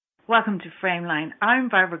Welcome to Frameline. I'm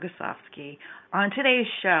Barbara Gosofsky. On today's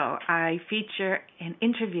show, I feature an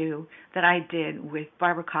interview that I did with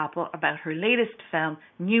Barbara Kopple about her latest film,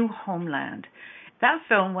 New Homeland. That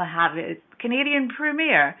film will have its Canadian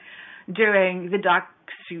premiere during the Doc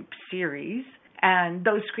Soup series, and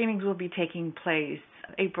those screenings will be taking place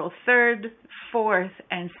April 3rd, 4th,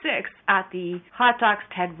 and 6th at the Hot Docs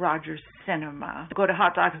Ted Rogers Cinema. Go to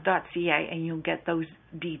hotdocs.ca and you'll get those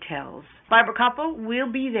details. Barbara Kopple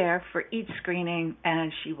will be there for each screening,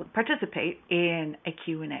 and she will participate in a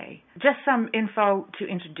Q&A. Just some info to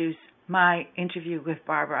introduce my interview with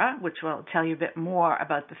Barbara, which will tell you a bit more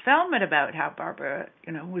about the film and about how Barbara,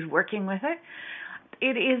 was working with it.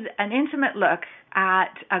 It is an intimate look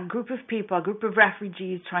at a group of people, a group of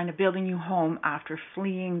refugees trying to build a new home after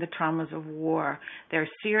fleeing the traumas of war. They're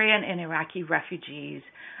Syrian and Iraqi refugees,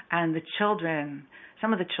 and the children,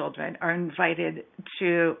 some of the children, are invited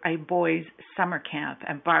to a boys' summer camp,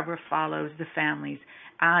 and Barbara follows the families,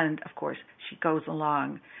 and of course she goes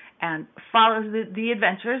along and follows the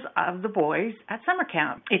adventures of the boys at summer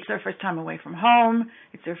camp. It's their first time away from home.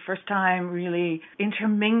 It's their first time really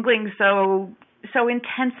intermingling so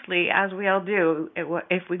intensely, as we all do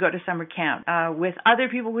if we go to summer camp, with other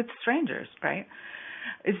people, with strangers, right?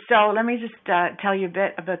 So let me just tell you a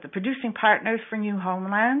bit about the producing partners for New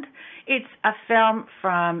Homeland. It's a film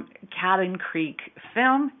from Cabin Creek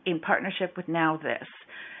Film in partnership with Now This.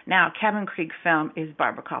 Now, Cabin Creek Film is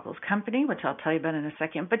Barbara Kopple's company, which I'll tell you about in a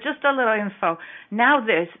second, but just a little info. Now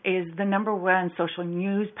This is the #1 social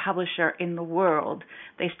news publisher in the world.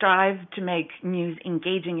 They strive to make news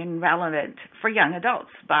engaging and relevant for young adults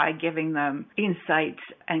by giving them insights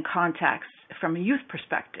and context from a youth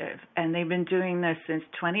perspective, and they've been doing this since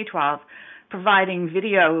 2012, providing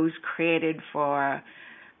videos created for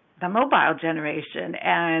the mobile generation,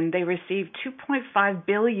 and they received 2.5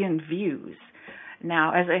 billion views.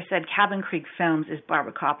 Now, as I said, Cabin Creek Films is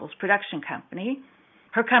Barbara Kopple's production company.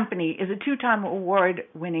 Her company is a 2-time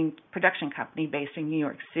award-winning production company based in New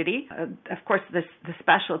York City. Of course, the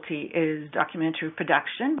specialty is documentary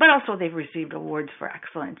production, but also they've received awards for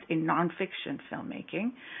excellence in nonfiction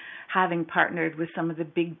filmmaking, having partnered with some of the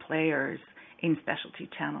big players in specialty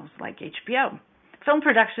channels like HBO. Film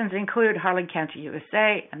productions include Harlan County,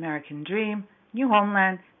 USA, American Dream, New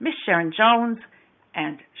Homeland, Miss Sharon Jones,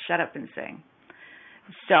 and Shut Up and Sing.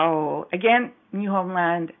 So, again, New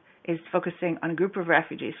Homeland is focusing on a group of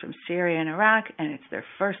refugees from Syria and Iraq, and it's their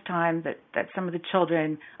first time that some of the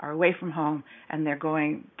children are away from home, and they're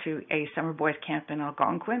going to a summer boys camp in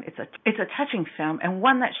Algonquin. It's a touching film, and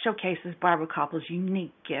one that showcases Barbara Kopple's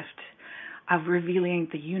unique gift of revealing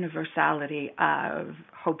the universality of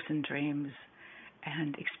hopes and dreams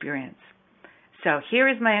and experience. So here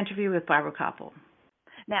is my interview with Barbara Kopple.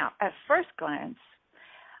 Now, at first glance,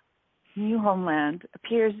 New Homeland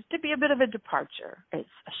appears to be a bit of a departure. It's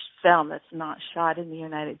a film that's not shot in the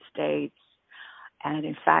United States, and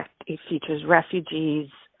in fact, it features refugees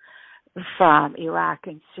from Iraq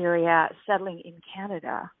and Syria settling in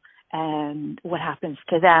Canada and what happens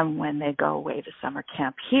to them when they go away to summer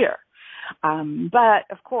camp here.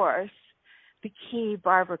 But, of course, the key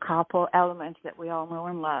Barbara Kopple element that we all know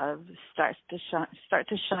and love start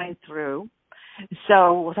to shine through.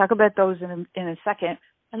 So we'll talk about those in a second.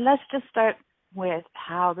 And let's just start with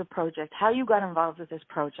how you got involved with this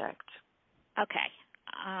project. Okay.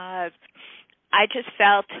 I just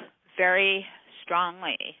felt very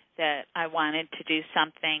strongly that I wanted to do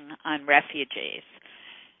something on refugees.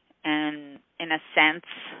 And in a sense,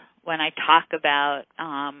 when I talk about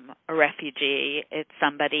a refugee, it's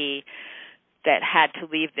somebody that had to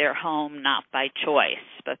leave their home not by choice,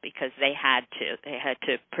 but because they had to. They had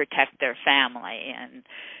to protect their family, and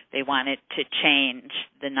they wanted to change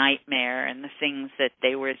the nightmare and the things that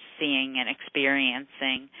they were seeing and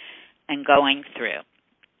experiencing and going through.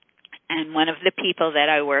 And one of the people that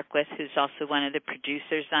I work with, who's also one of the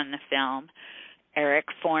producers on the film, Eric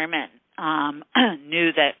Foreman,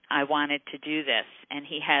 knew that I wanted to do this, and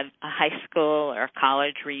he had a high school or a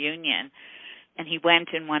college reunion. And he went,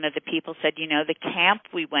 and one of the people said, the camp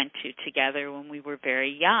we went to together when we were very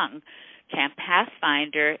young, Camp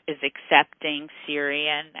Pathfinder, is accepting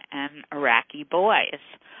Syrian and Iraqi boys.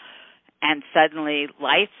 And suddenly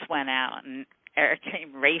lights went out, and Eric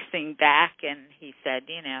came racing back, and he said,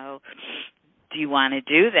 do you want to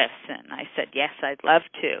do this? And I said, yes, I'd love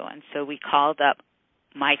to. And so we called up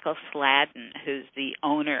Michael Sladden, who's the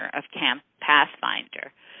owner of Camp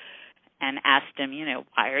Pathfinder, and asked him,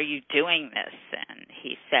 why are you doing this? And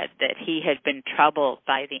he said that he had been troubled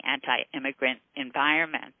by the anti-immigrant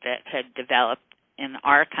environment that had developed in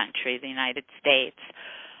our country, the United States,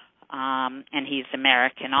 and he's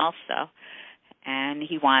American also. and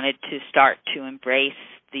he wanted to start to embrace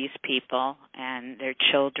these people and their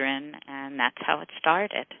children, and that's how it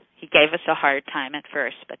started. He gave us a hard time at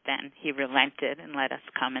first, but then he relented and let us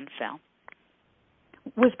come and film.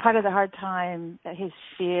 Was part of the hard time his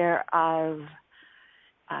fear of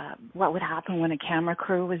what would happen when a camera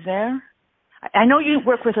crew was there? I know you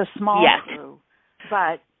work with a small crew,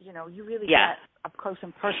 but you really get up close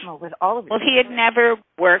and personal with all of it. Well, he had never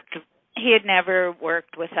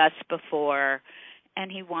worked with us before,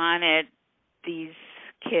 and he wanted these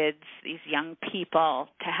kids, these young people,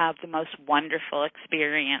 to have the most wonderful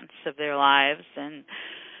experience of their lives and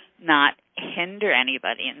not hinder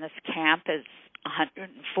anybody. And this camp is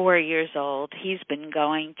 104 years old. He's been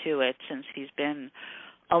going to it since he's been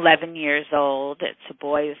 11 years old. It's a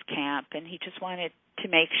boys' camp, and he just wanted to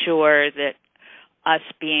make sure that us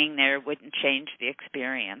being there wouldn't change the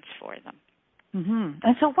experience for them. Mm-hmm.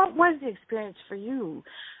 And so what was the experience for you?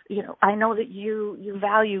 I know that you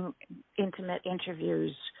value intimate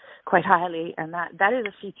interviews quite highly, and that is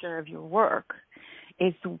a feature of your work.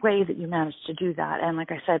 It's the way that you managed to do that. And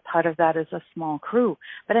like I said, part of that is a small crew.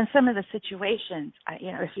 But in some of the situations,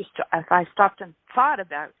 if I stopped and thought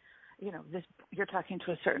about, this, you're talking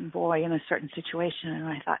to a certain boy in a certain situation, and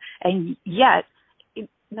I thought, and yet,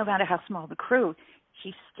 no matter how small the crew,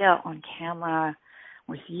 he's still on camera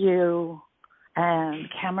with you and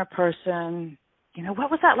camera person. What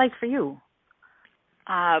was that like for you?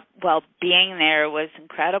 Well, being there was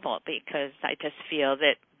incredible because I just feel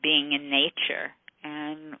that being in nature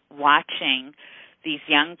and watching these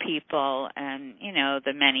young people and,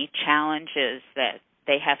 the many challenges that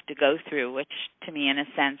they have to go through, which to me in a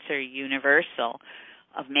sense are universal,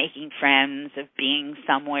 of making friends, of being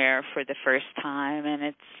somewhere for the first time, and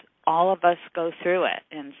it's all of us go through it.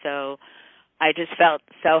 And so I just felt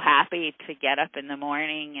so happy to get up in the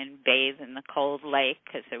morning and bathe in the cold lake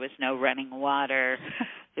because there was no running water.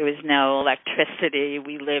 There was no electricity.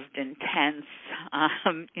 We lived in tents,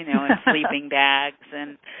 in sleeping bags.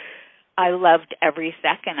 And I loved every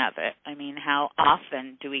second of it. I mean, how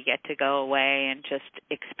often do we get to go away and just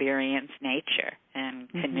experience nature and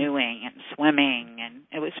canoeing and swimming? And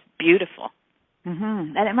it was beautiful.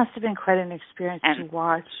 Mm-hmm. And it must have been quite an experience to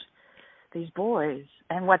watch these boys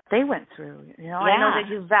and what they went through. I know that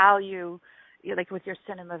you value, like with your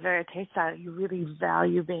cinema verite style, you really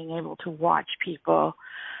value being able to watch people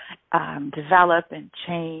develop and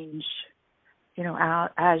change, out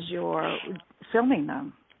as you're filming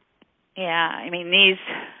them. Yeah, I mean, these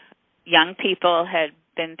young people had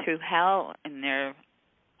been through hell in their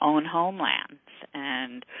own homelands,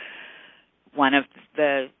 and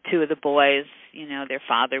two of the boys, their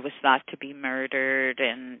father was thought to be murdered,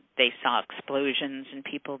 and they saw explosions and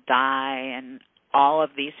people die, and all of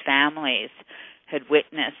these families had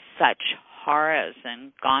witnessed such horrors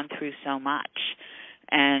and gone through so much.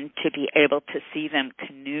 And to be able to see them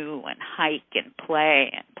canoe and hike and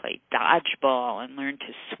play dodgeball and learn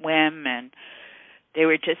to swim, and they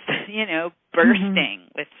were just, bursting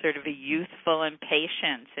with sort of a youthful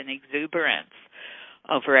impatience and exuberance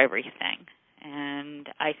over everything. And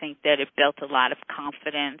I think that it built a lot of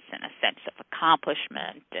confidence and a sense of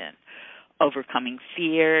accomplishment and overcoming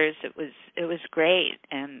fears. It was great.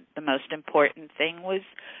 And the most important thing was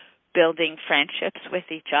building friendships with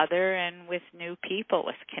each other and with new people,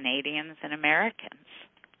 with Canadians and Americans,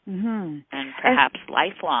 and perhaps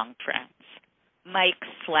lifelong friends. Mike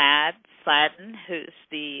Sladden, who's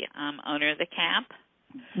the owner of the camp,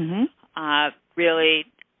 really,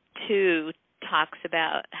 too, talks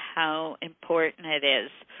about how important it is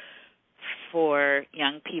for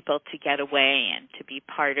young people to get away and to be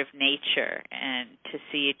part of nature and to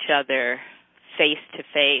see each other face to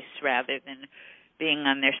face rather than being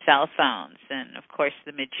on their cell phones. And, of course,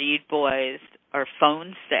 the Majid boys are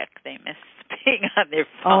phone sick. They miss being on their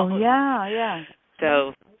phones. Oh, yeah.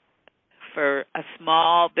 So for a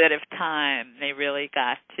small bit of time, they really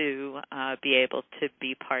got to be able to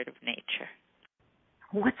be part of nature.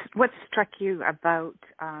 What struck you about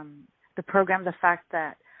the program, the fact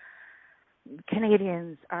that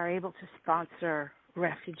Canadians are able to sponsor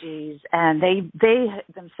refugees, and they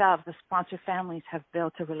themselves, the sponsor families, have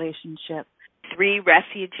built a relationship? 3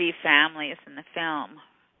 refugee families in the film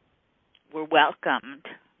were welcomed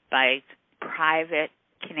by private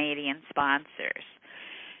Canadian sponsors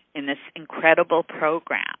in this incredible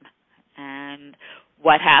program. And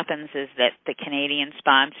what happens is that the Canadian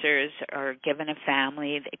sponsors are given a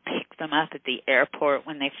family. They pick them up at the airport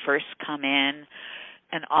when they first come in,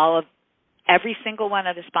 and every single one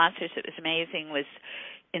of the sponsors, it was amazing, was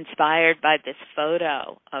inspired by this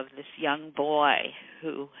photo of this young boy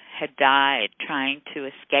who had died trying to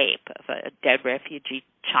escape, of a dead refugee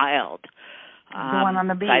child The one on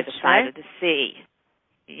the beach, by the side right? of the sea.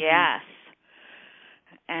 Yes.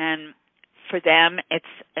 And for them, it's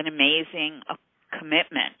an amazing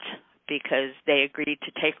commitment because they agreed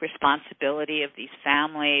to take responsibility of these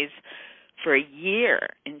families for a year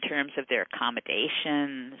in terms of their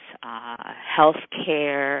accommodations, health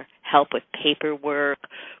care, help with paperwork,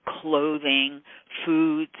 clothing,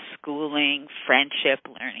 food, schooling, friendship,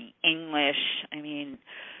 learning English. I mean,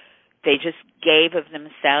 they just gave of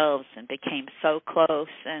themselves and became so close,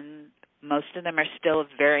 and most of them are still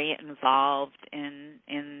very involved in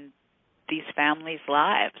these families'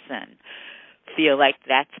 lives and feel like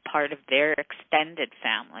that's part of their extended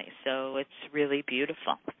family. So it's really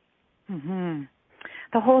beautiful. Mhm.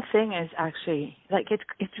 The whole thing is actually like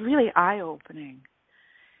it's really eye-opening.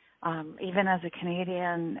 Even as a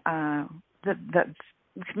Canadian,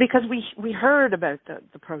 because we heard about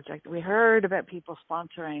the project, we heard about people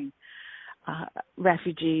sponsoring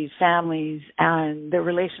refugees, families, and their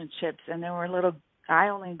relationships, and there were I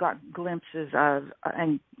only got glimpses of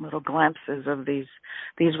these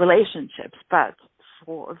relationships, but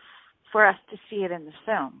for us to see it in the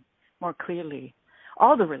film more clearly,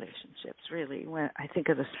 all the relationships really, when I think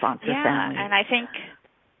of the sponsor family. Yeah,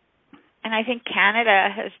 and I think Canada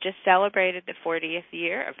has just celebrated the 40th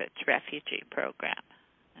year of its refugee program.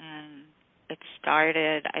 And it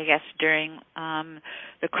started, I guess, during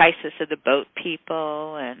the crisis of the boat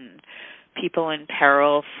people and people in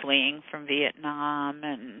peril fleeing from Vietnam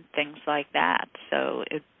and things like that. So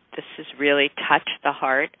this has really touched the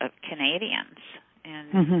heart of Canadians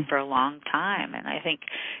for a long time. And I think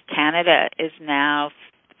Canada is now,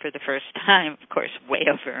 for the first time, of course, way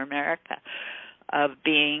over America, of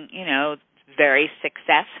being, very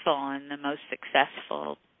successful and the most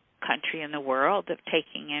successful country in the world of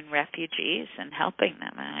taking in refugees and helping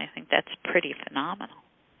them. And I think that's pretty phenomenal.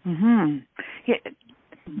 Yeah,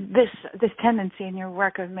 this tendency in your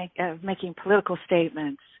work of making political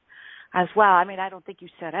statements as well. I mean, I don't think you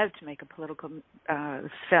set out to make a political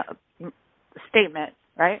statement,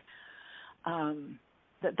 right?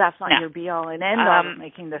 That's not your be-all and end-all of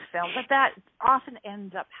making the film, but that often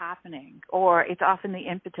ends up happening, or it's often the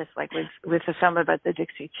impetus, like with the film about the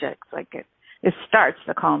Dixie Chicks, like it starts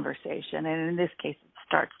the conversation, and in this case, it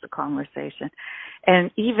starts the conversation.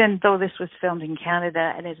 And even though this was filmed in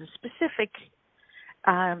Canada and is a specific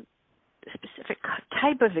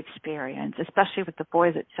type of experience, especially with the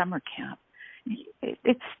boys at summer camp,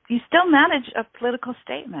 you still manage a political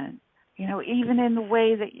statement. Even in the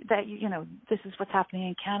way that this is what's happening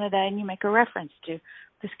in Canada, and you make a reference to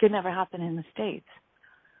this could never happen in the States.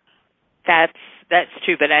 That's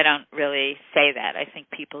true, but I don't really say that. I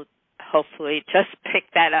think people hopefully just pick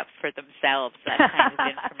that up for themselves, that kind of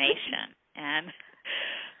information.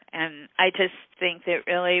 And I just think that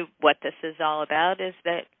really what this is all about is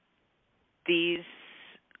that these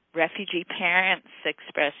refugee parents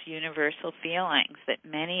express universal feelings that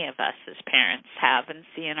many of us as parents have and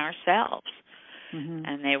see in ourselves.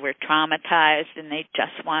 And they were traumatized, and they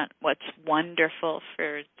just want what's wonderful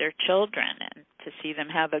for their children, and to see them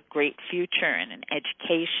have a great future and an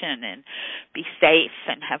education and be safe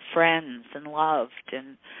and have friends and loved.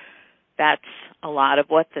 And that's a lot of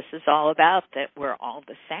what this is all about, that we're all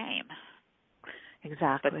the same.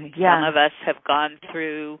 Exactly. But some of us have gone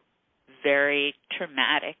through very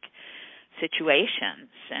traumatic situations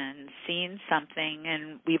and seen something,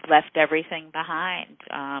 and we've left everything behind.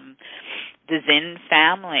 The Zinn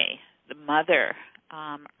family, the mother,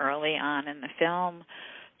 early on in the film,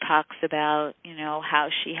 talks about, how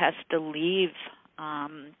she has to leave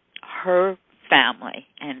her family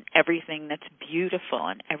and everything that's beautiful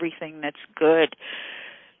and everything that's good.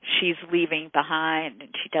 She's leaving behind,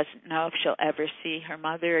 and she doesn't know if she'll ever see her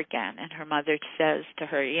mother again. And her mother says to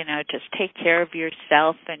her, just take care of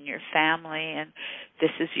yourself and your family, and this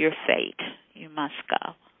is your fate. You must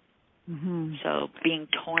go. So being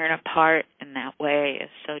torn apart in that way is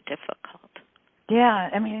so difficult. Yeah,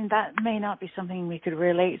 I mean, that may not be something we could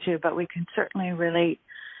relate to, but we can certainly relate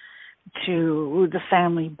to the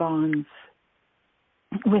family bonds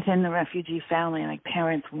within the refugee family, like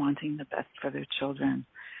parents wanting the best for their children,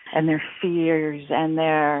 and their fears and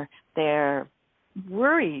their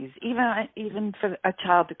worries, even for a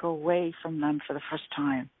child to go away from them for the first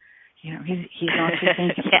time. He's not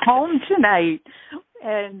taking home tonight,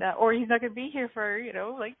 and or he's not going to be here for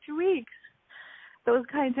 2 weeks. Those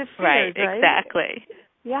kinds of fears, right? Exactly.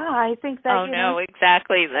 Yeah, I think that. Oh no,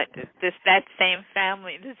 exactly. That same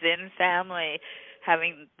family, the Zinn family,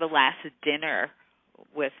 having the last dinner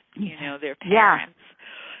with their parents.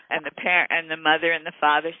 And the mother and the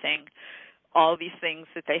father saying, all these things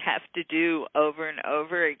that they have to do over and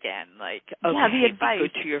over again. Like, okay, the be advice.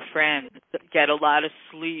 good to your friends, get a lot of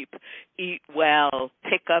sleep, eat well,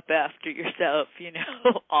 pick up after yourself,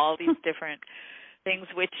 all these different things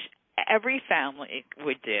which every family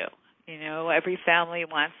would do. Every family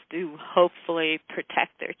wants to hopefully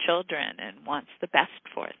protect their children and wants the best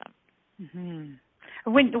for them.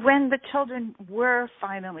 Mm-hmm. When the children were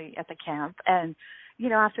finally at the camp and,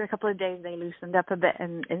 after a couple of days they loosened up a bit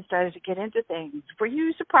and started to get into things, were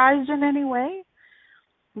you surprised in any way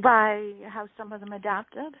by how some of them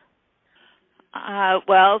adapted?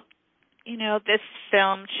 Well, this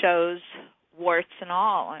film shows warts and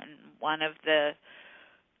all, and one of the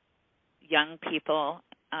young people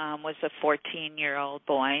was a 14-year-old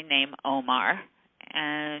boy named Omar,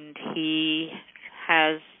 and he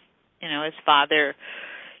has, his father.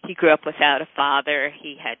 He grew up without a father.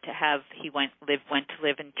 He went to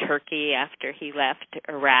live in Turkey after he left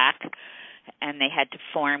Iraq, and they had to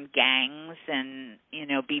form gangs and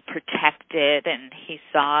be protected. And he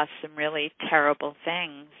saw some really terrible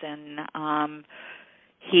things, and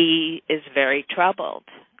he is very troubled.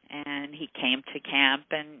 And he came to camp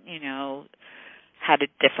and had a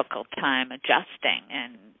difficult time adjusting,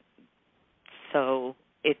 and so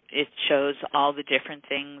it shows all the different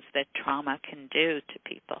things that trauma can do to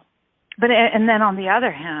people. But and then on the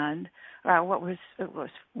other hand, what was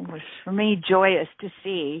for me joyous to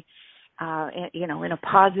see, in a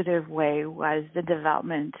positive way, was the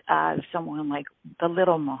development of someone like the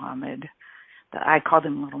little Muhammad. I called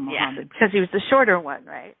him Little Muhammad because he was the shorter one,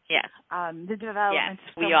 right? Yeah. The development.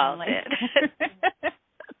 Yes, we all did.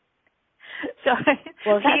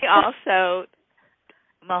 He also,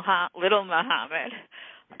 Little Muhammad,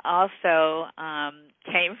 also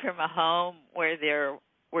came from a home where there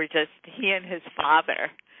were just he and his father,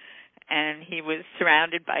 and he was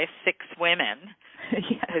surrounded by 6 women,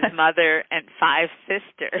 his mother and 5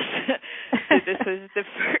 sisters. So this was the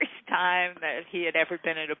first time that he had ever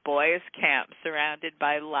been at a boys' camp, surrounded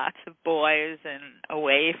by lots of boys and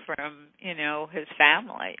away from, his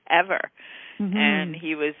family ever. Mm-hmm. And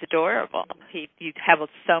he was adorable. You'd have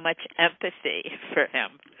so much empathy for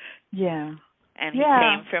him. Yeah. And he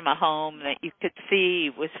came from a home that you could see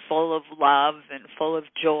was full of love and full of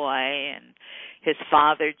joy, and his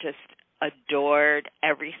father just adored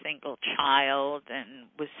every single child and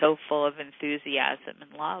was so full of enthusiasm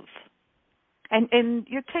and love. And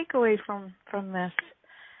your takeaway from this,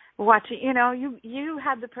 watching, you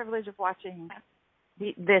had the privilege of watching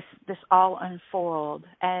this all unfold,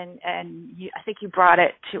 and I think you brought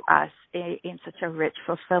it to us in such a rich,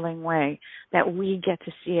 fulfilling way that we get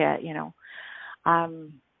to see it.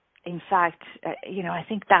 In fact, I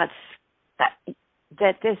think that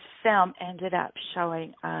this film ended up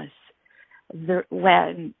showing us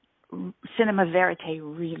when cinema verite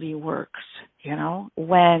really works.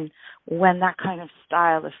 When that kind of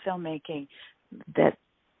style of filmmaking, that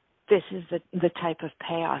this is the type of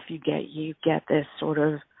payoff you get. You get this sort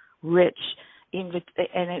of rich an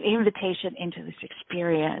invitation into this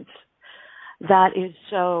experience that is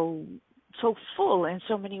so full in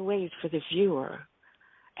so many ways for the viewer.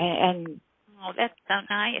 And that's so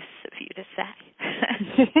nice of you to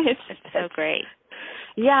say. It's so great.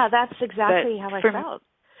 Yeah, that's exactly how I felt.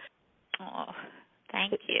 Oh,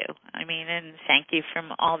 thank you. And thank you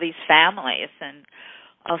from all these families, and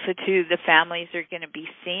also too the families are going to be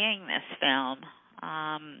seeing this film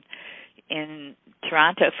in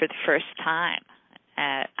Toronto for the first time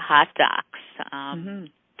at Hot Docs,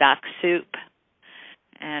 Doc Soup.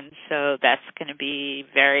 And so that's going to be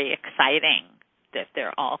very exciting that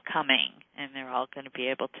they're all coming and they're all going to be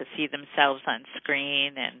able to see themselves on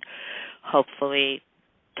screen and hopefully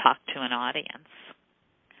talk to an audience.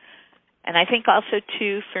 And I think also,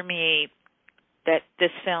 too, for me, that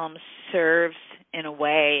this film serves in a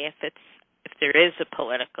way, if there is a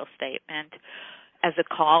political statement, as a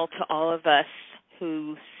call to all of us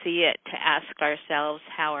who see it to ask ourselves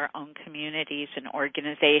how our own communities and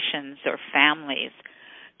organizations or families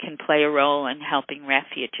can play a role in helping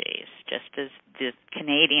refugees, just as the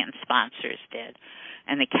Canadian sponsors did,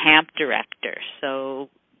 and the camp director so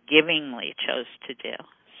givingly chose to do.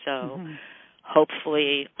 So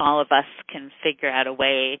hopefully all of us can figure out a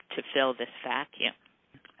way to fill this vacuum.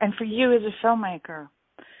 And for you as a filmmaker,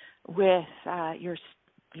 with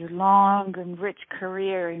your long and rich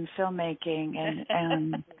career in filmmaking,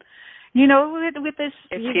 and with this,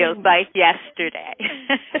 it feels like yesterday.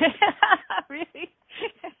 Really?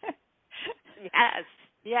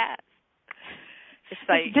 Yes. It's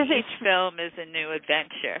like each film is a new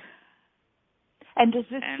adventure. And does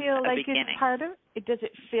this feel like it's part of? Does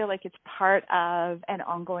it feel like it's part of an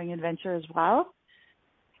ongoing adventure as well?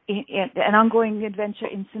 an ongoing adventure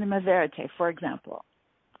in cinema verite, for example?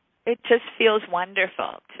 It just feels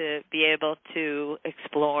wonderful to be able to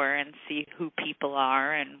explore and see who people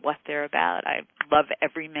are and what they're about. I love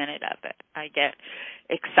every minute of it. I get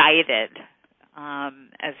excited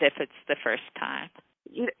as if it's the first time.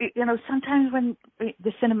 Sometimes when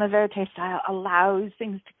the cinema verite style allows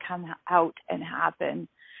things to come out and happen,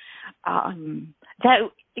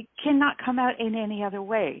 that it cannot come out in any other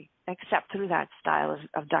way except through that style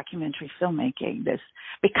of documentary filmmaking.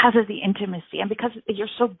 Because of the intimacy and because you're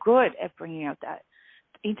so good at bringing out that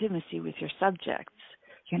intimacy with your subjects.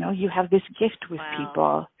 You have this gift with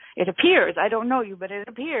people. It appears, I don't know you, but it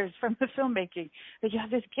appears from the filmmaking that you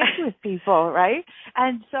have this gift with people, right?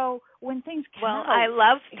 And so when things come out... I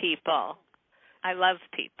love people.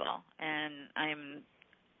 And I'm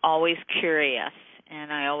always curious,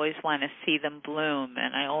 and I always want to see them bloom,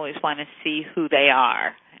 and I always want to see who they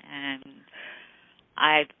are. And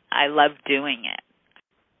I love doing it.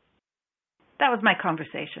 That was my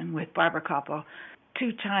conversation with Barbara Kopple,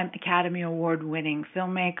 2-time Academy Award-winning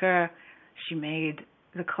filmmaker. She made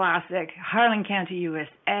the classic Harlan County,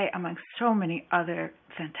 USA, among so many other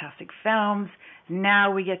fantastic films.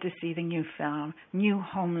 Now we get to see the new film, New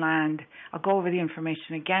Homeland. I'll go over the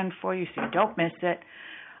information again for you so you don't miss it.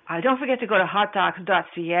 Don't forget to go to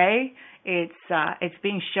hotdocs.ca. It's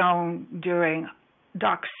being shown during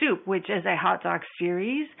Doc Soup, which is a hot dog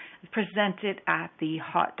series presented at the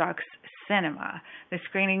Hot Docs Cinema. The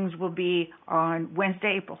screenings will be on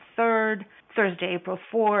Wednesday, April 3rd, Thursday, April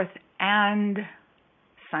 4th, and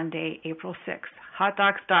Sunday, April 6th.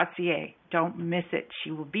 Hotdocs.ca. Don't miss it.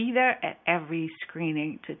 She will be there at every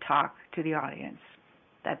screening to talk to the audience.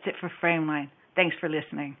 That's it for Frameline. Thanks for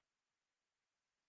listening.